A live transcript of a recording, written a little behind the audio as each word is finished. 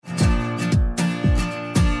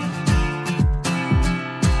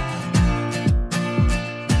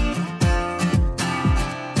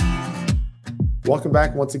Welcome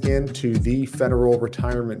back once again to the Federal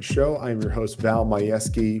Retirement Show. I'm your host, Val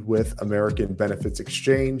Majewski with American Benefits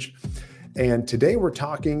Exchange. And today we're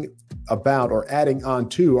talking about or adding on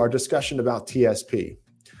to our discussion about TSP.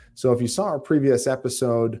 So if you saw our previous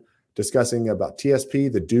episode discussing about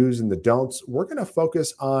TSP, the do's and the don'ts, we're going to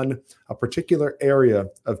focus on a particular area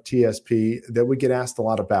of TSP that we get asked a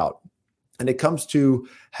lot about. And it comes to,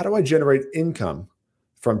 how do I generate income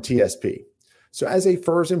from TSP? So as a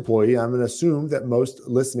FERS employee, I'm going to assume that most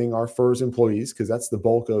listening are FERS employees because that's the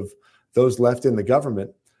bulk of those left in the government.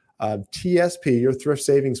 TSP, your thrift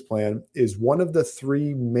savings plan, is one of the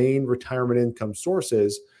three main retirement income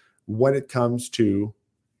sources when it comes to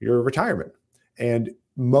your retirement. And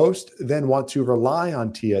most then want to rely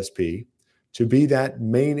on TSP to be that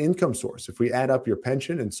main income source. If we add up your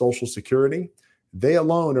pension and Social Security, they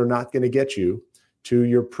alone are not going to get you to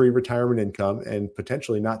your pre-retirement income and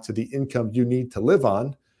potentially not to the income you need to live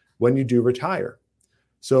on when you do retire.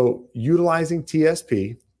 So utilizing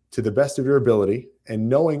TSP to the best of your ability and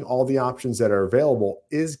knowing all the options that are available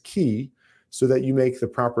is key so that you make the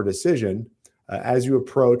proper decision as you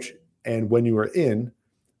approach and when you are in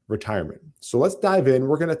retirement. So let's dive in.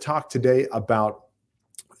 We're going to talk today about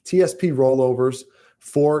TSP rollovers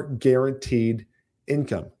for guaranteed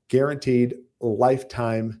income, guaranteed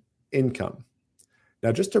lifetime income.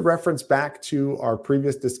 Now, just to reference back to our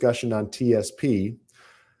previous discussion on TSP,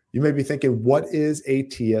 you may be thinking, what is a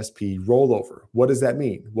TSP rollover? What does that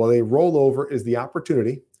mean? Well, a rollover is the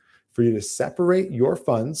opportunity for you to separate your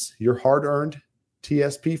funds, your hard-earned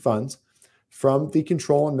TSP funds, from the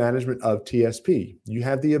control and management of TSP. You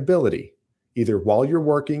have the ability, either while you're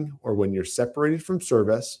working or when you're separated from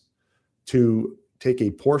service, to take a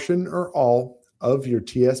portion or all of your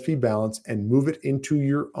TSP balance and move it into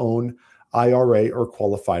your own IRA or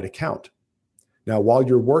qualified account. Now, while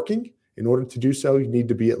you're working, in order to do so, you need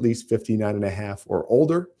to be at least 59 and a half or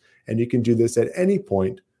older, and you can do this at any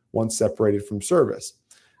point once separated from service.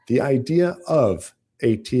 The idea of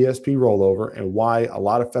a TSP rollover and why a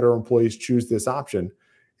lot of federal employees choose this option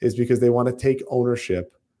is because they want to take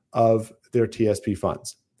ownership of their TSP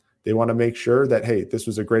funds. They want to make sure that, hey, this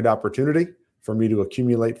was a great opportunity for me to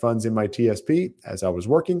accumulate funds in my TSP. As I was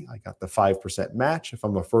working, I got the 5% match if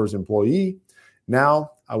I'm a FERS employee.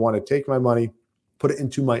 Now I want to take my money, put it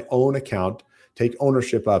into my own account, take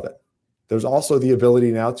ownership of it. There's also the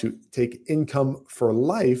ability now to take income for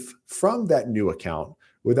life from that new account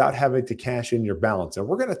without having to cash in your balance. And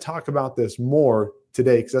we're going to talk about this more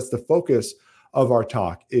today because that's the focus of our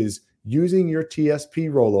talk, is using your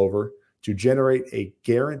TSP rollover to generate a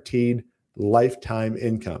guaranteed lifetime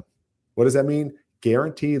income. What does that mean?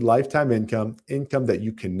 Guaranteed lifetime income, income that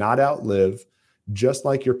you cannot outlive, just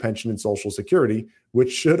like your pension and Social Security,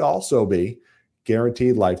 which should also be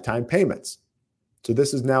guaranteed lifetime payments. So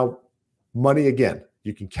this is now money again.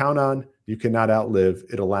 You can count on, you cannot outlive.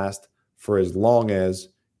 It'll last for as long as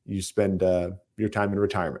you spend your time in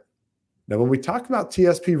retirement. Now, when we talk about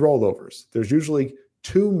TSP rollovers, there's usually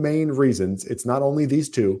two main reasons. It's not only these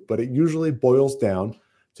two, but it usually boils down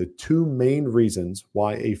to two main reasons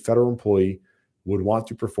why a federal employee would want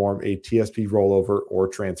to perform a TSP rollover or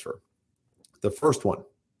transfer. The first one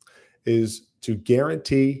is to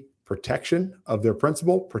guarantee protection of their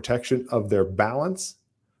principal, protection of their balance,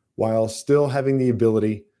 while still having the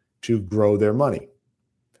ability to grow their money.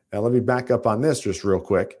 Now, let me back up on this just real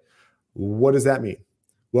quick. What does that mean?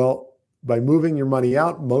 Well, by moving your money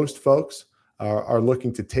out, most folks are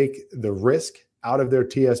looking to take the risk out of their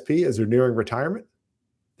TSP as they're nearing retirement.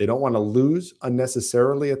 They don't want to lose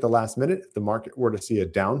unnecessarily at the last minute if the market were to see a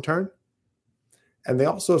downturn. And they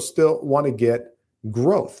also still want to get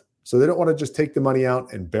growth. So they don't want to just take the money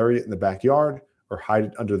out and bury it in the backyard or hide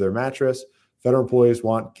it under their mattress. Federal employees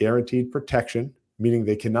want guaranteed protection, meaning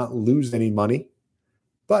they cannot lose any money,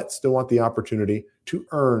 but still want the opportunity to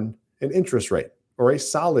earn an interest rate or a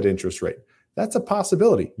solid interest rate. That's a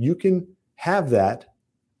possibility. You can have that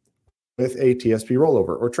with a TSP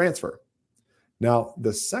rollover or transfer. Now,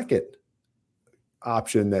 the second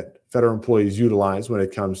option that federal employees utilize when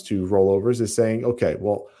it comes to rollovers is saying, okay,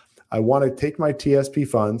 well, I want to take my TSP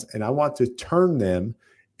funds and I want to turn them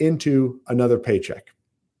into another paycheck.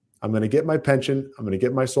 I'm going to get my pension, I'm going to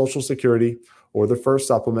get my Social Security or the first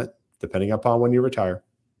supplement, depending upon when you retire.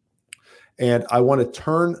 And I want to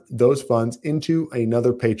turn those funds into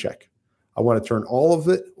another paycheck. I want to turn all of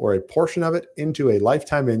it or a portion of it into a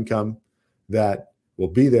lifetime income that will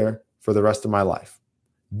be there for the rest of my life.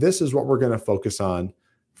 This is what we're going to focus on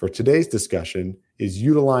for today's discussion, is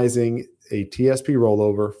utilizing a TSP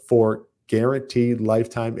rollover for guaranteed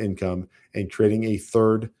lifetime income and creating a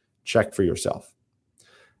third check for yourself.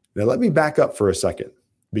 Now, let me back up for a second,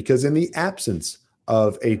 because in the absence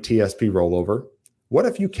of a TSP rollover? What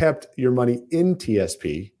if you kept your money in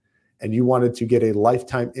TSP and you wanted to get a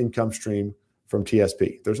lifetime income stream from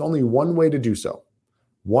TSP? There's only one way to do so.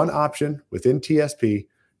 One option within TSP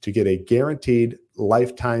to get a guaranteed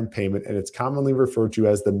lifetime payment, and it's commonly referred to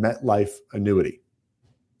as the MetLife annuity.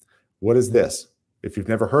 What is this? If you've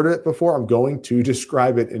never heard of it before, I'm going to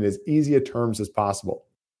describe it in as easy a terms as possible.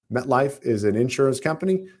 MetLife is an insurance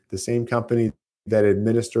company, the same company that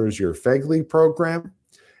administers your FEGLI program,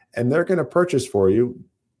 and they're going to purchase for you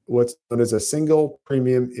what's known as a single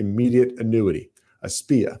premium immediate annuity, a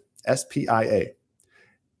SPIA, S-P-I-A.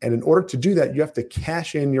 And in order to do that, you have to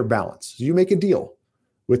cash in your balance. So you make a deal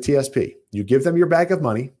with TSP. You give them your bag of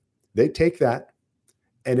money, they take that,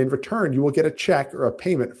 and in return, you will get a check or a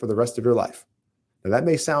payment for the rest of your life. Now, that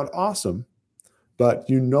may sound awesome, but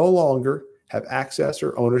you no longer have access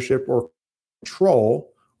or ownership or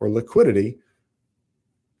control or liquidity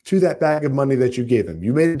to that bag of money that you gave them.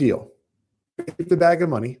 You made a deal. Keep the bag of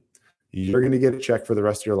money, you're going to get a check for the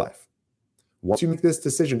rest of your life. Once you make this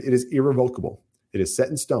decision, it is irrevocable. It is set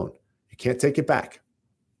in stone. You can't take it back.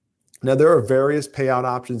 Now, there are various payout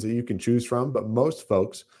options that you can choose from, but most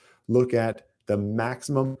folks look at the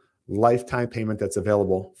maximum lifetime payment that's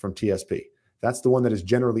available from TSP. That's the one that is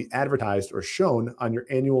generally advertised or shown on your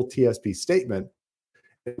annual TSP statement.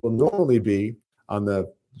 It will normally be on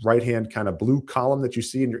the right-hand kind of blue column that you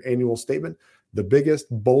see in your annual statement, the biggest,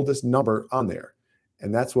 boldest number on there.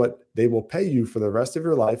 And that's what they will pay you for the rest of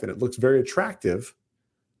your life. And it looks very attractive,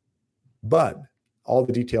 but all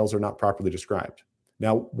the details are not properly described.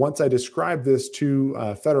 Now, once I describe this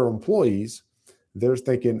to federal employees, they're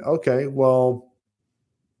thinking, okay, well,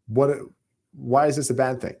 why is this a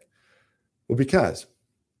bad thing? Well, because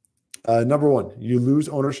number one, you lose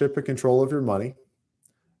ownership and control of your money.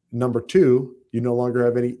 Number two, you no longer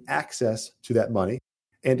have any access to that money.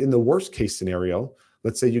 And in the worst case scenario,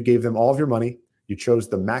 let's say you gave them all of your money, you chose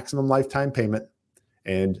the maximum lifetime payment,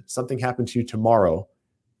 and something happened to you tomorrow,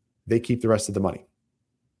 they keep the rest of the money.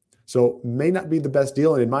 So may not be the best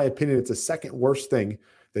deal. And in my opinion, it's the second worst thing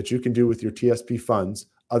that you can do with your TSP funds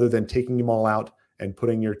other than taking them all out and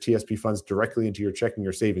putting your TSP funds directly into your checking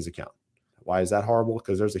or savings account. Why is that horrible?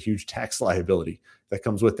 Because there's a huge tax liability that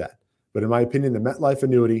comes with that. But in my opinion, the MetLife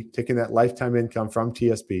annuity, taking that lifetime income from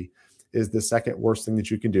TSP, is the second worst thing that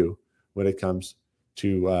you can do when it comes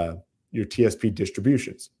to your TSP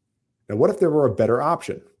distributions. Now, what if there were a better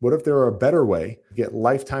option? What if there were a better way to get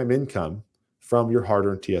lifetime income from your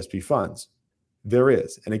hard-earned TSP funds? There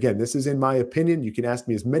is. And again, this is in my opinion. You can ask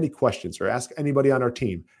me as many questions or ask anybody on our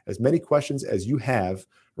team as many questions as you have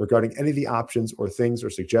regarding any of the options or things or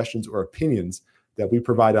suggestions or opinions that we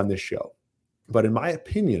provide on this show. But in my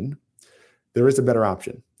opinion, there is a better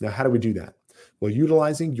option. Now, how do we do that? Well,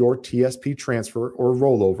 utilizing your TSP transfer or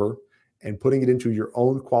rollover and putting it into your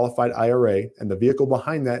own qualified IRA. And the vehicle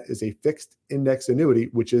behind that is a fixed index annuity,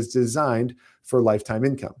 which is designed for lifetime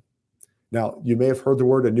income. Now, you may have heard the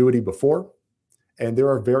word annuity before, and there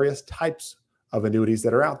are various types of annuities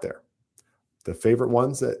that are out there. The favorite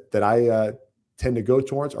ones that I tend to go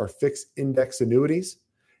towards are fixed index annuities,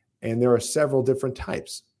 and there are several different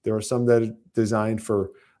types. There are some that are designed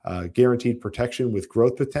for guaranteed protection with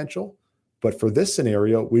growth potential, but for this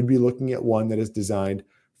scenario, we'd be looking at one that is designed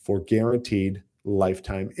for guaranteed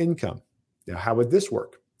lifetime income. Now, how would this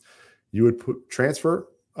work? You would transfer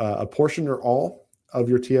a portion or all of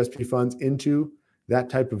your TSP funds into that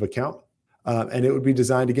type of account. And it would be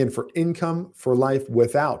designed, again, for income for life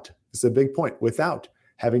without, this is a big point, without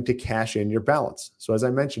having to cash in your balance. So as I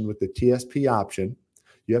mentioned, with the TSP option,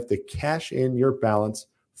 you have to cash in your balance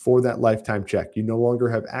for that lifetime check. You no longer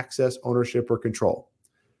have access, ownership, or control.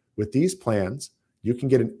 With these plans, you can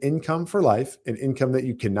get an income for life, an income that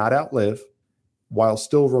you cannot outlive, while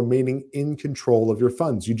still remaining in control of your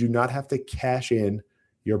funds. You do not have to cash in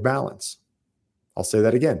your balance. I'll say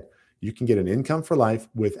that again. You can get an income for life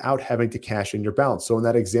without having to cash in your balance. So in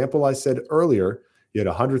that example I said earlier, you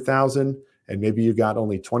had $100,000 and maybe you got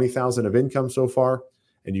only $20,000 of income so far,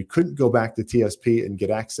 and you couldn't go back to TSP and get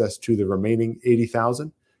access to the remaining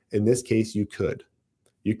 $80,000. In this case, you could.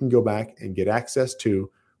 You can go back and get access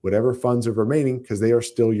to whatever funds are remaining because they are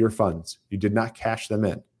still your funds. You did not cash them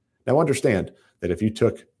in. Now understand that if you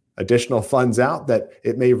took additional funds out, that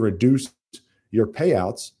it may reduce your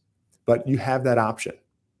payouts, but you have that option.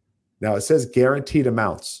 Now it says guaranteed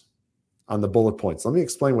amounts on the bullet points. Let me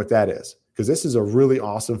explain what that is, because this is a really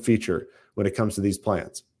awesome feature when it comes to these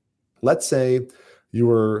plans. Let's say you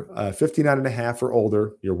were 59 and a half or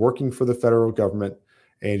older, you're working for the federal government,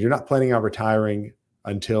 and you're not planning on retiring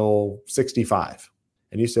until 65.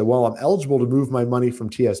 And you say, well, I'm eligible to move my money from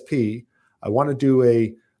TSP. I want to do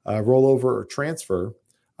a rollover or transfer,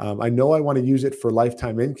 I know I want to use it for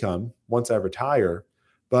lifetime income once I retire,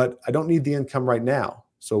 but I don't need the income right now.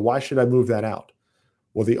 So why should I move that out?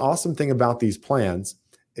 Well, the awesome thing about these plans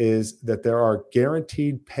is that there are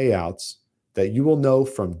guaranteed payouts that you will know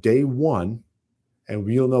from day one, and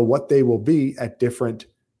you'll know what they will be at different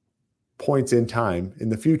points in time in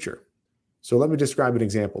the future. So let me describe an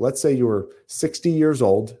example. Let's say you're 60 years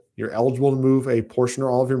old, you're eligible to move a portion or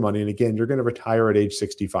all of your money. And again, you're going to retire at age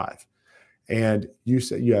 65. And you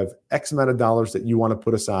say you have X amount of dollars that you want to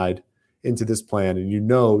put aside into this plan. And you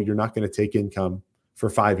know you're not going to take income for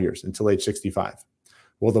 5 years until age 65.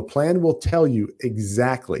 Well, the plan will tell you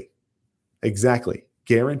exactly,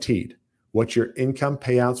 guaranteed what your income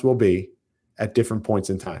payouts will be at different points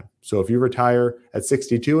in time. So if you retire at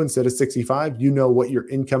 62 instead of 65, you know what your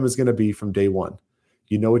income is going to be from day one.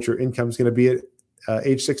 You know what your income is going to be at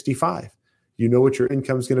age 65. You know what your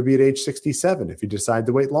income is going to be at age 67 if you decide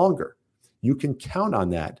to wait longer. You can count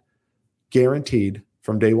on that guaranteed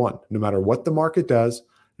from day one. No matter what the market does,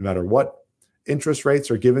 no matter what interest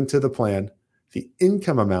rates are given to the plan, the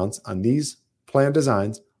income amounts on these plan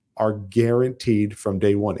designs are guaranteed from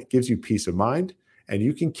day one. It gives you peace of mind, and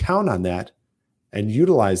you can count on that and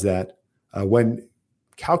utilize that when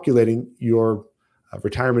calculating your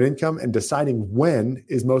retirement income and deciding when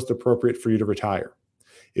is most appropriate for you to retire.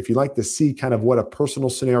 If you'd like to see kind of what a personal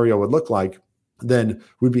scenario would look like, then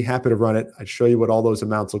we'd be happy to run it. I'd show you what all those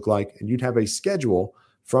amounts look like, and you'd have a schedule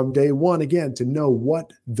from day one, again, to know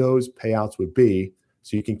what those payouts would be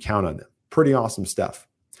so you can count on them. Pretty awesome stuff.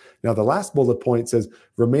 Now, the last bullet point says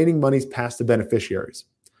remaining monies passed to beneficiaries.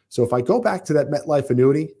 So if I go back to that MetLife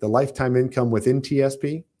annuity, the lifetime income within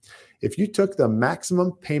TSP, if you took the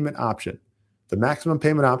maximum payment option,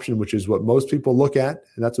 which is what most people look at,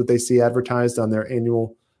 and that's what they see advertised on their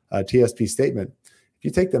annual TSP statement. If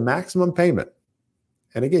you take the maximum payment,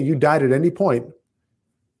 and again, you died at any point,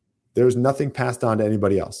 there's nothing passed on to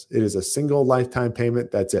anybody else. It is a single lifetime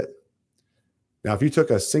payment. That's it. Now, if you took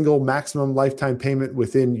a single maximum lifetime payment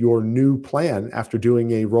within your new plan after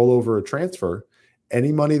doing a rollover or transfer,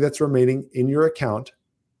 any money that's remaining in your account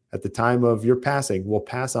at the time of your passing will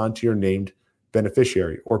pass on to your named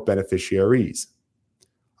beneficiary or beneficiaries.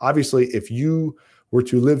 Obviously, if you were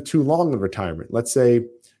to live too long in retirement, let's say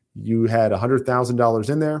you had $100,000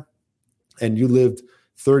 in there and you lived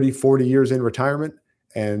 30, 40 years in retirement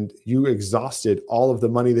and you exhausted all of the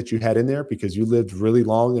money that you had in there because you lived really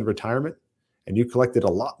long in retirement and you collected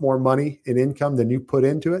a lot more money in income than you put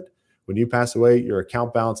into it, when you pass away, your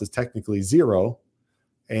account balance is technically zero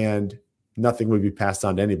and nothing would be passed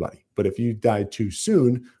on to anybody. But if you died too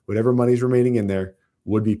soon, whatever money's remaining in there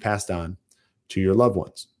would be passed on to your loved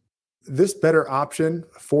ones. This better option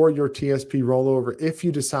for your TSP rollover, if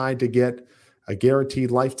you decide to get a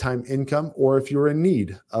guaranteed lifetime income, or if you're in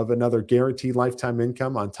need of another guaranteed lifetime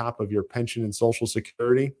income on top of your pension and Social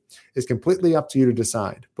Security, is completely up to you to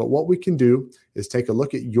decide. But what we can do is take a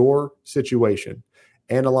look at your situation,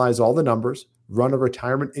 analyze all the numbers, run a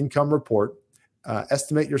retirement income report,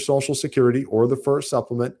 estimate your Social Security or the first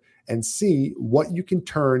supplement, and see what you can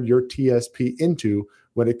turn your TSP into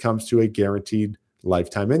when it comes to a guaranteed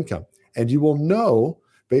lifetime income. And you will know,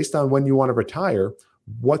 based on when you want to retire,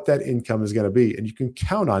 what that income is going to be. And you can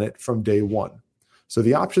count on it from day one. So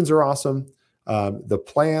the options are awesome. The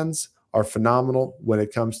plans are phenomenal when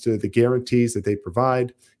it comes to the guarantees that they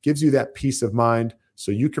provide. Gives you that peace of mind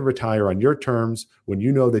so you can retire on your terms when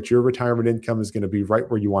you know that your retirement income is going to be right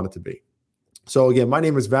where you want it to be. So again, my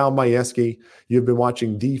name is Val Majewski. You've been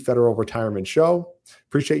watching the Federal Retirement Show.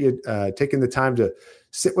 Appreciate you taking the time to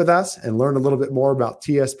sit with us and learn a little bit more about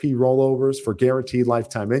TSP rollovers for guaranteed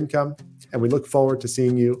lifetime income. And we look forward to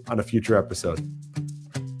seeing you on a future episode.